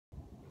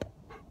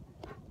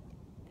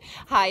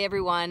Hi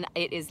everyone,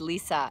 it is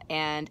Lisa,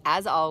 and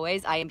as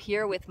always I am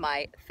here with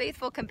my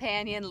faithful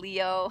companion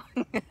Leo.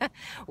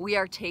 We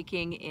are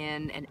taking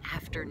in an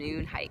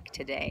afternoon hike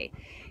today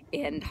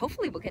and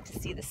hopefully we'll get to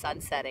see the sun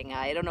setting.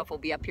 I don't know if we'll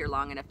be up here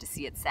long enough to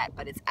see it set,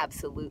 but it's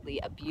absolutely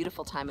a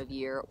beautiful time of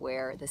year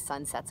where the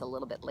sun sets a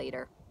little bit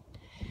later.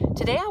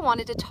 Today I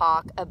wanted to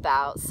talk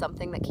about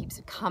something that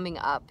keeps coming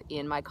up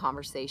in my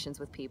conversations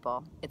with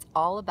people. It's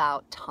all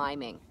about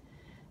timing.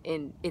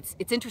 And it's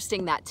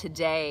interesting that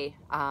today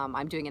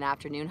I'm doing an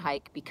afternoon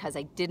hike because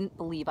I didn't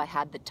believe I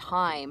had the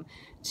time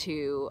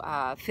to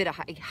fit a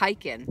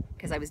hike in,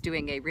 because I was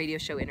doing a radio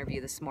show interview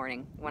this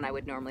morning when I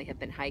would normally have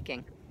been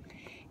hiking.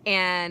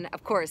 And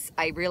of course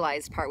I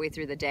realized partway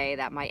through the day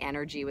that my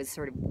energy was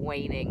sort of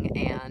waning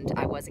and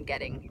I wasn't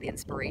getting the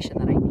inspiration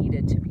that I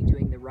needed to be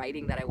doing the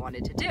writing that I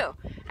wanted to do.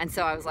 And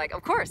so I was like,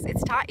 of course,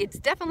 it's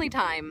definitely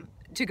time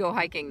to go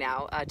hiking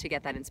now to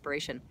get that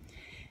inspiration.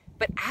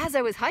 But as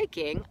I was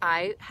hiking,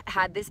 I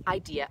had this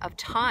idea of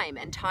time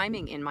and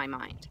timing in my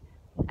mind.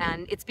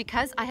 And it's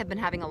because I have been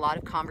having a lot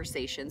of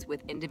conversations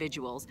with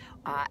individuals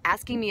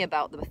asking me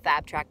about the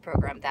Fab Track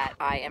program that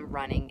I am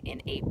running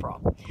in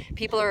April.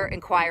 People are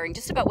inquiring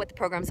just about what the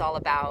program's all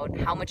about,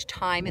 how much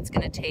time it's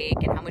going to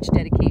take, and how much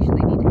dedication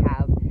they need to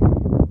have.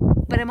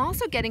 But I'm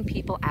also getting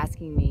people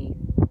asking me,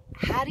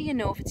 how do you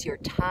know if it's your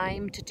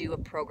time to do a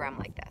program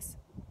like this?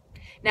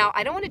 Now,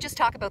 I don't want to just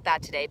talk about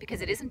that today because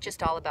it isn't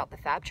just all about the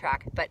Fab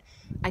Track, but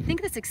I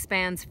think this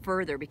expands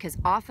further because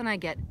often I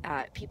get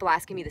people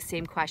asking me the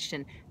same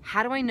question: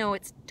 how do I know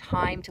it's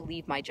time to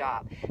leave my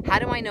job? How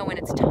do I know when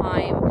it's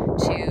time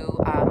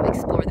to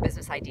explore the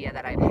business idea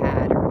that I've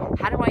had? Or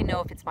how do I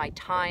know if it's my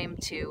time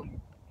to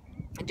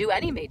do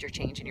any major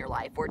change in your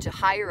life, or to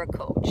hire a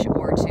coach,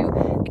 or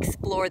to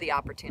explore the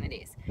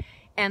opportunities?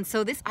 And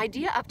so this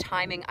idea of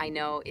timing, I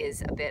know,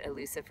 is a bit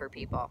elusive for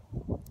people.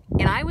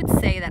 And I would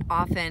say that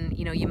often,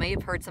 you may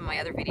have heard some of my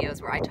other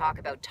videos where I talk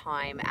about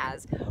time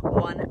as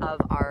one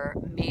of our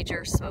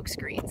major smoke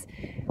screens.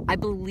 I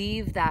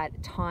believe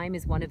that time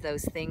is one of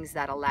those things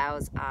that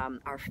allows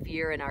our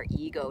fear and our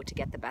ego to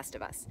get the best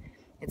of us.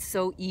 It's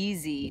so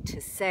easy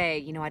to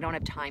say, I don't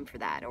have time for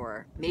that,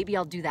 or maybe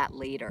I'll do that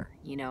later.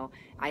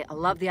 I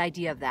love the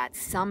idea of that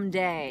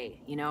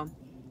someday.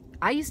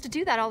 I used to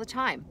do that all the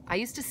time. I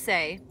used to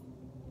say,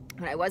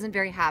 when I wasn't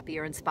very happy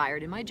or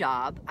inspired in my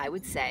job, I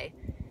would say,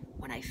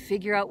 when I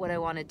figure out what I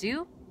want to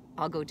do,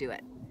 I'll go do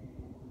it.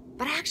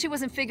 But I actually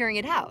wasn't figuring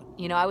it out.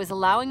 I was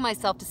allowing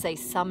myself to say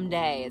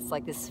someday. It's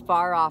like this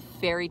far off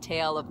fairy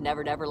tale of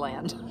Never Never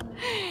Land.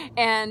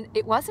 And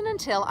it wasn't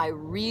until I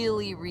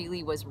really,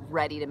 really was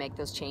ready to make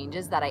those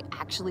changes that I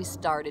actually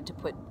started to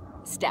put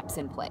steps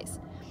in place.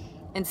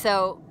 And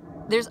so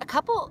there's a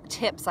couple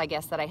tips, I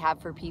guess, that I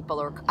have for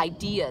people, or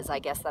ideas, I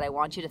guess, that I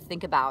want you to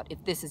think about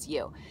if this is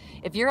you.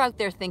 If you're out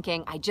there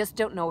thinking, I just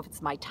don't know if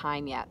it's my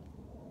time yet,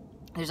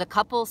 there's a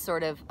couple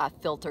sort of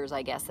filters,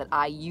 I guess, that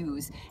I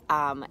use,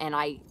 and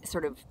I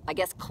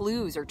guess,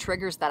 clues or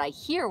triggers that I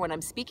hear when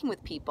I'm speaking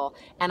with people,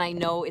 and I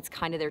know it's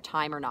kind of their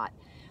time or not.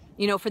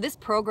 For this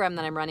program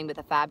that I'm running with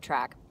the Fab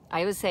Track, I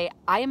always say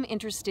I am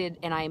interested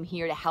and I am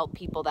here to help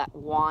people that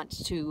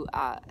want to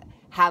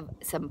have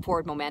some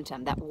forward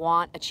momentum, that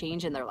want a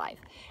change in their life.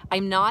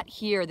 I'm not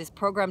here, this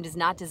program is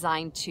not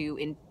designed to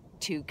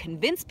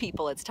convince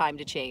people it's time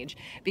to change,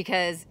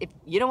 because if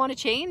you don't want to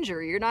change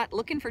or you're not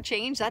looking for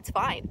change, that's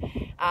fine.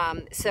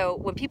 So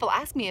when people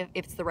ask me if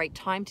it's the right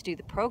time to do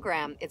the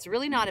program, it's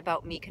really not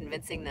about me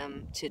convincing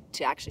them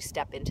to actually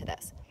step into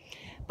this.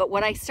 But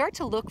what I start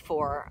to look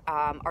for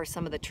are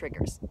some of the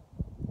triggers.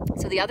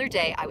 So the other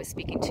day I was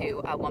speaking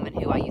to a woman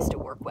who I used to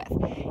work with,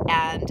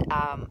 and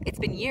it's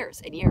been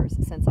years and years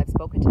since I've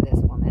spoken to this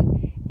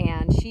woman,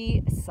 and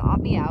she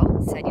sought me out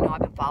and said, I've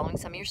been following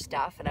some of your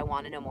stuff and I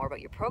want to know more about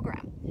your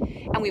program.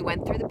 And we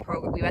went through the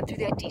program, we went through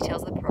the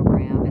details of the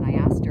program, and I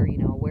asked her,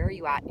 where are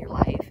you at in your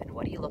life and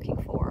what are you looking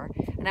for?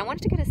 And I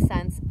wanted to get a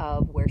sense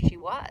of where she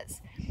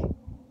was.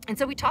 And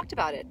so we talked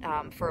about it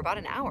for about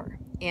an hour.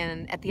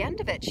 And at the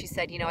end of it, she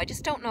said, I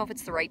just don't know if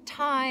it's the right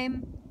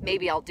time.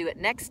 Maybe I'll do it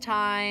next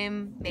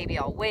time. Maybe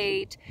I'll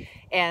wait.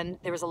 And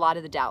there was a lot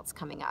of the doubts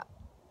coming up.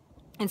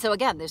 And so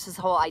again, there's this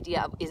whole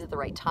idea of, is it the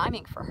right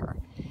timing for her?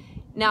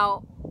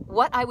 Now,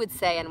 what I would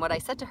say, and what I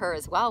said to her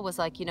as well, was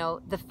like,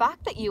 the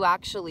fact that you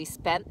actually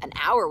spent an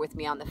hour with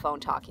me on the phone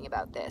talking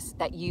about this,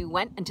 that you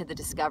went into the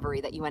discovery,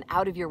 that you went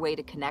out of your way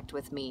to connect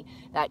with me,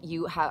 that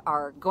you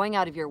are going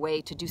out of your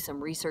way to do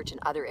some research in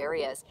other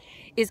areas,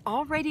 is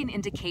already an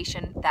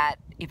indication that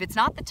if it's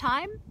not the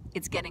time,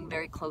 it's getting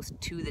very close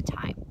to the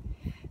time.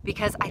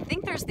 Because I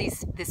think there's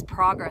this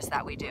progress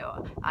that we do.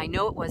 I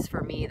know it was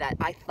for me that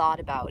I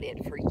thought about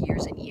it for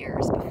years and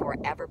years before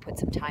I ever put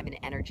some time and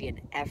energy and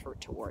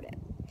effort toward it.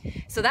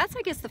 So that's,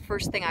 I guess, the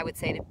first thing I would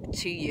say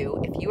to you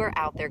if you are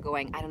out there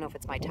going, I don't know if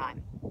it's my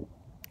time.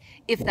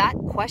 If that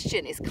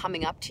question is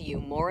coming up to you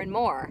more and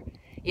more,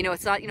 You know,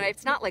 it's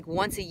not like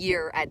once a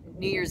year at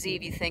New Year's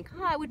Eve you think,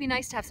 oh, it would be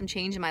nice to have some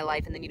change in my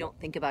life, and then you don't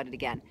think about it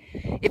again.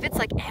 If it's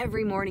like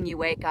every morning you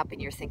wake up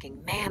and you're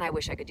thinking, man, I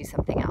wish I could do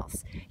something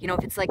else. You know,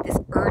 if it's like this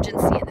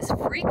urgency and this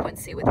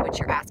frequency with which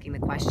you're asking the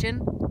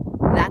question,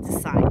 that's a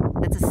sign.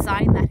 That's a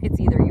sign that it's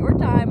either your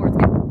time or it's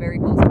getting very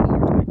close to be your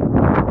time.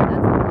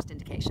 That's the first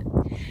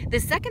indication. The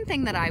second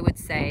thing that I would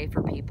say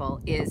for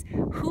people is,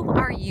 who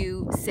are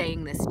you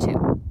saying this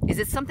to? Is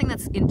it something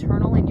that's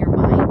internal in your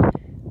mind?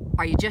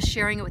 Are you just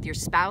sharing it with your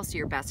spouse or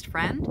your best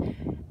friend?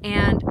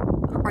 And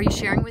are you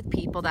sharing it with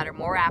people that are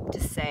more apt to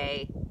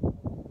say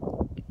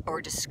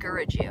or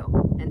discourage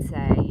you and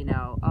say, you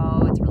know,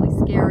 oh, it's really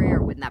scary,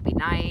 or wouldn't that be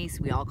nice?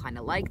 We all kind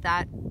of like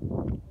that.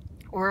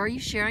 Or are you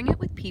sharing it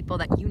with people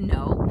that you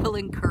know will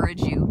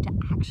encourage you to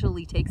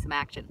actually take some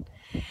action?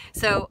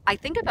 So I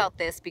think about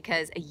this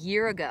because a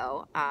year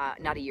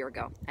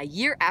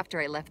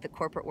after I left the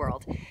corporate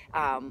world,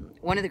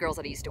 one of the girls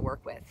that I used to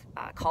work with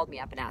called me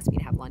up and asked me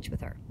to have lunch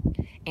with her.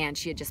 And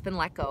she had just been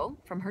let go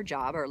from her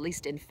job, or at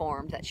least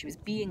informed that she was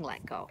being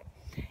let go.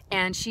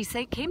 And she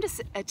came to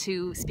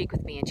speak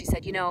with me, and she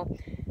said, you know,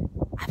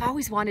 I've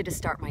always wanted to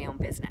start my own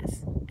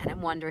business. And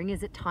I'm wondering,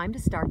 is it time to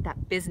start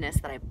that business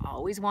that I've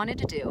always wanted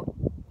to do?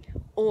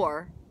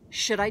 Or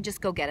should I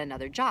just go get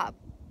another job?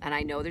 And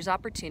I know there's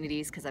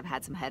opportunities because I've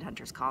had some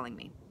headhunters calling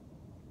me.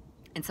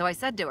 And so I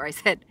said to her, I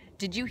said,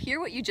 did you hear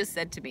what you just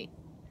said to me?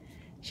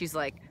 She's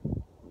like,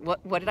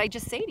 what did I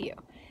just say to you?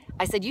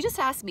 I said, you just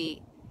asked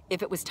me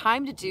if it was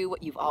time to do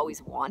what you've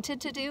always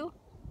wanted to do,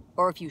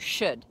 or if you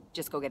should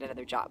just go get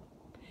another job.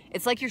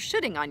 It's like you're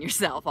shoulding on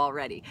yourself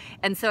already.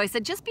 And so I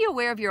said, just be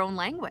aware of your own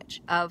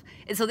language. And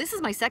so this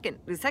is the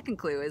second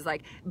clue is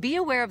like, be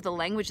aware of the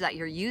language that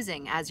you're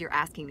using as you're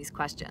asking these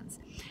questions.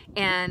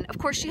 And of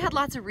course, she had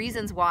lots of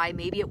reasons why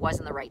maybe it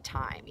wasn't the right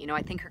time. You know,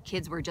 I think her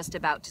kids were just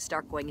about to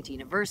start going into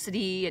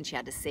university and she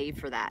had to save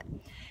for that.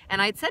 And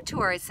I'd said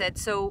to her, I said,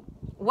 so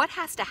what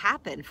has to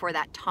happen for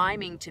that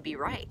timing to be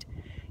right?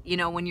 You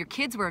know, when your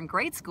kids were in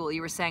grade school, you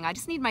were saying, I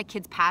just need my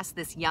kids past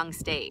this young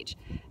stage.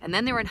 And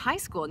then they were in high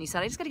school and you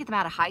said, I just got to get them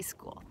out of high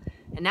school.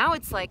 And now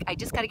it's like, I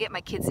just got to get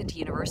my kids into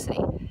university.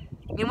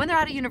 And when they're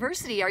out of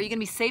university, are you going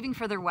to be saving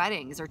for their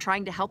weddings or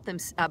trying to help them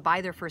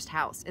buy their first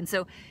house? And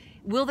so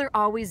will there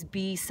always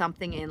be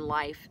something in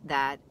life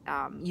that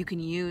you can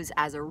use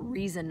as a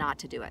reason not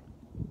to do it?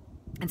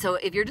 And so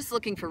if you're just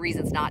looking for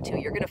reasons not to,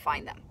 you're going to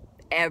find them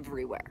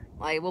everywhere.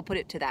 I will put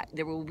it to that.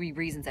 There will be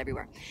reasons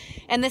everywhere.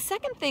 And the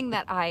second thing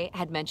that I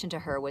had mentioned to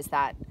her was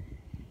that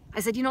I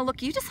said, you know,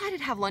 look, you decided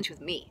to have lunch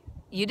with me.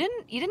 You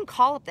didn't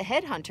call up the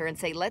headhunter and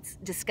say, let's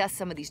discuss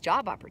some of these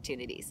job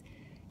opportunities.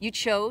 You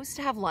chose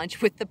to have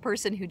lunch with the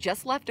person who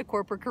just left a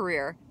corporate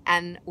career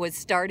and was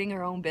starting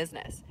her own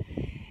business.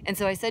 And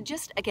so I said,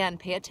 just again,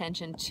 pay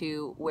attention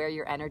to where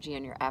your energy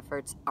and your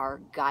efforts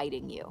are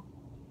guiding you.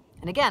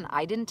 And again,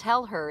 I didn't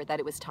tell her that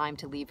it was time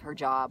to leave her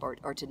job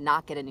or to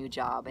not get a new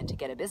job and to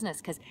get a business,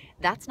 because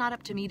that's not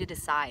up to me to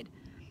decide.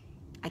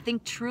 I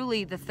think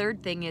truly the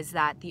third thing is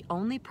that the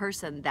only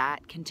person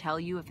that can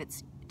tell you if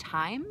it's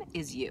time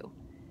is you.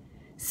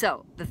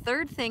 So the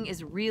third thing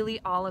is really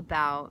all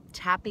about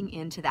tapping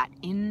into that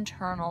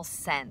internal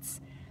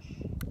sense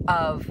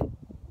of,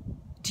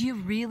 do you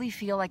really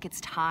feel like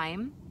it's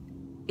time?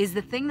 Is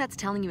the thing that's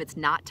telling you it's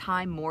not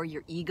time more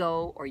your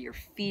ego or your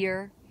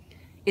fear?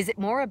 Is it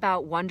more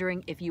about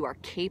wondering if you are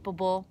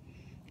capable,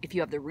 if you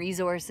have the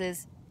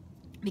resources?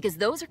 Because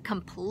those are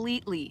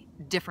completely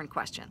different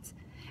questions.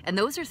 And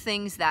those are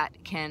things that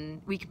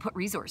we can put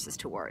resources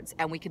towards,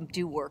 and we can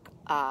do work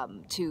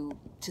to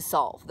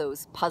solve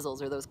those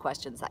puzzles or those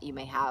questions that you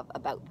may have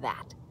about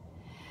that.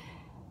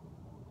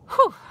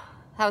 Whew,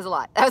 that was a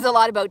lot. That was a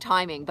lot about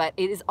timing, but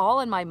it is all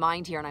in my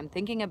mind here, and I'm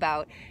thinking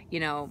about, you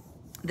know,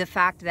 the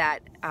fact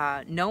that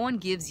no one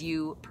gives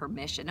you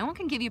permission. No one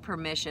can give you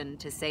permission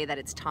to say that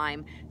it's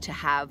time to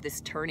have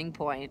this turning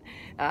point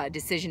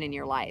decision in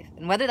your life.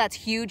 And whether that's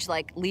huge,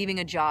 like leaving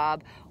a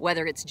job,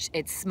 whether it's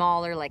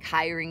smaller, like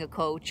hiring a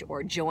coach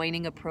or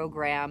joining a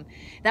program,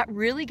 that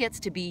really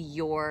gets to be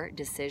your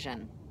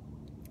decision.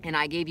 And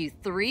I gave you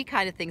three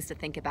kind of things to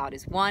think about.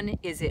 One,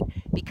 is it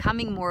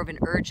becoming more of an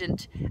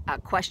urgent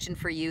question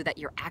for you that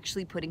you're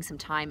actually putting some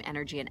time,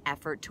 energy, and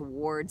effort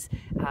towards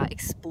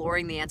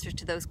exploring the answers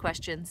to those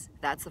questions?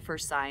 That's the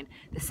first sign.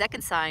 The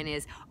second sign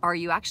is, are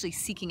you actually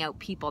seeking out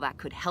people that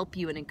could help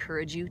you and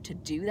encourage you to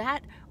do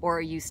that? Or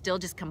are you still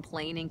just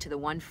complaining to the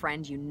one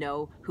friend you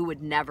know who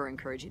would never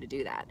encourage you to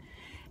do that?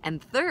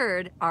 And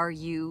third, are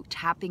you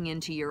tapping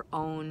into your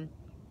own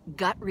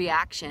gut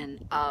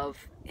reaction of,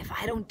 if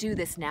I don't do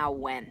this now,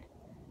 when?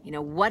 You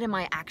know, what am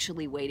I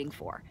actually waiting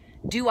for?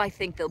 Do I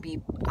think there'll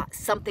be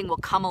something will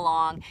come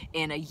along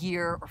in a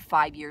year or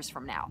 5 years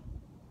from now?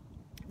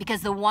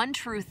 Because the one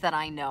truth that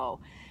I know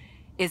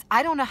is,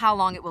 I don't know how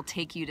long it will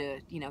take you to,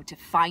 you know, to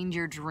find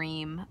your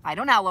dream. I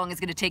don't know how long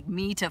it's going to take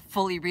me to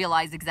fully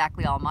realize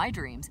exactly all my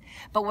dreams.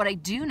 But what I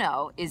do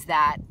know is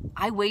that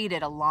I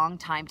waited a long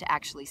time to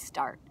actually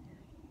start.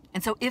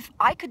 And so if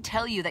I could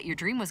tell you that your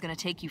dream was going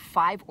to take you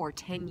 5 or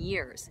 10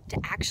 years to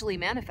actually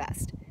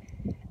manifest,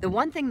 the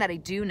one thing that I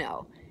do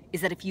know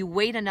is that if you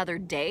wait another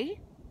day,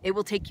 it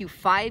will take you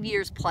 5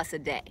 years plus a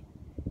day.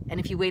 And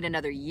if you wait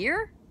another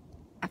year,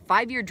 a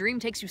 5-year dream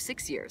takes you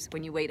 6 years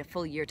when you wait a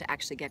full year to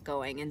actually get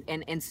going,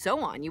 and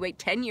so on. You wait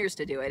 10 years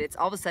to do it. It's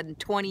all of a sudden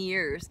 20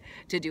 years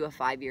to do a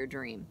 5-year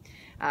dream.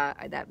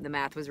 The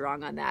math was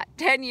wrong on that.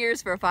 10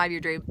 years for a 5-year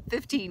dream,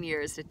 15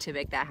 years to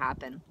make that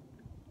happen.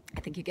 I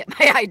think you get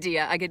my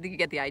idea. I think you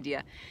get the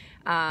idea.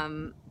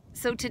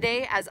 So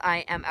today, as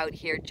I am out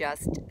here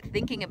just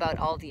thinking about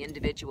all the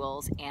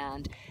individuals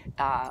and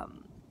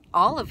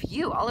all of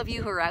you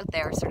who are out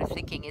there sort of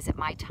thinking, is it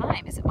my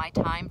time? Is it my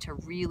time to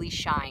really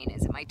shine?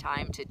 Is it my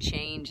time to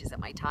change? Is it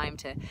my time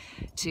to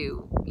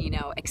you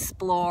know,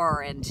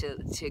 explore and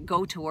to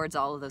go towards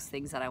all of those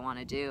things that I want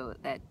to do?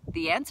 That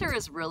the answer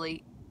is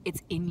really,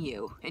 it's in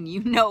you, and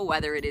you know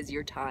whether it is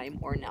your time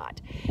or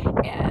not.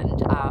 And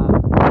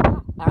yeah,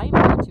 I'm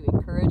here to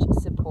encourage,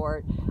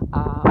 support,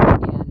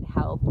 and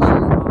help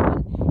cheer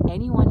on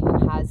anyone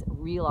who has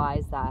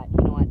realized that,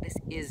 you know what, this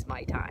is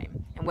my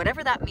time. And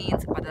whatever that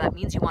means, whether that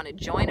means you want to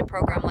join a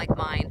program like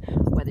mine,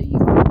 whether you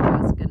are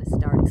just going to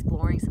start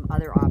exploring some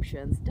other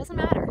options, doesn't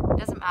matter. It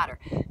doesn't matter.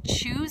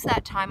 Choose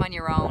that time on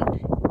your own.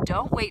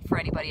 Don't wait for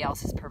anybody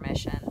else's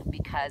permission,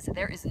 because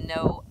there is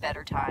no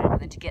better time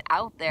than to get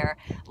out there,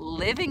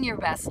 living your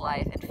best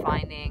life and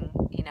finding,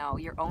 you know,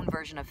 your own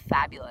version of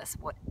fabulous,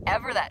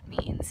 whatever that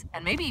means,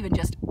 and maybe even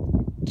just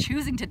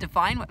choosing to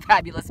define what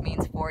fabulous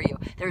means for you.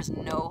 There's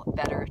no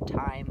better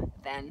time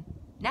than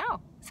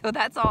now. So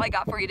that's all I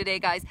got for you today,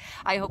 guys.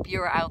 I hope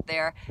you're out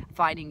there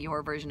finding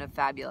your version of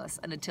fabulous.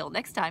 And until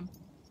next time.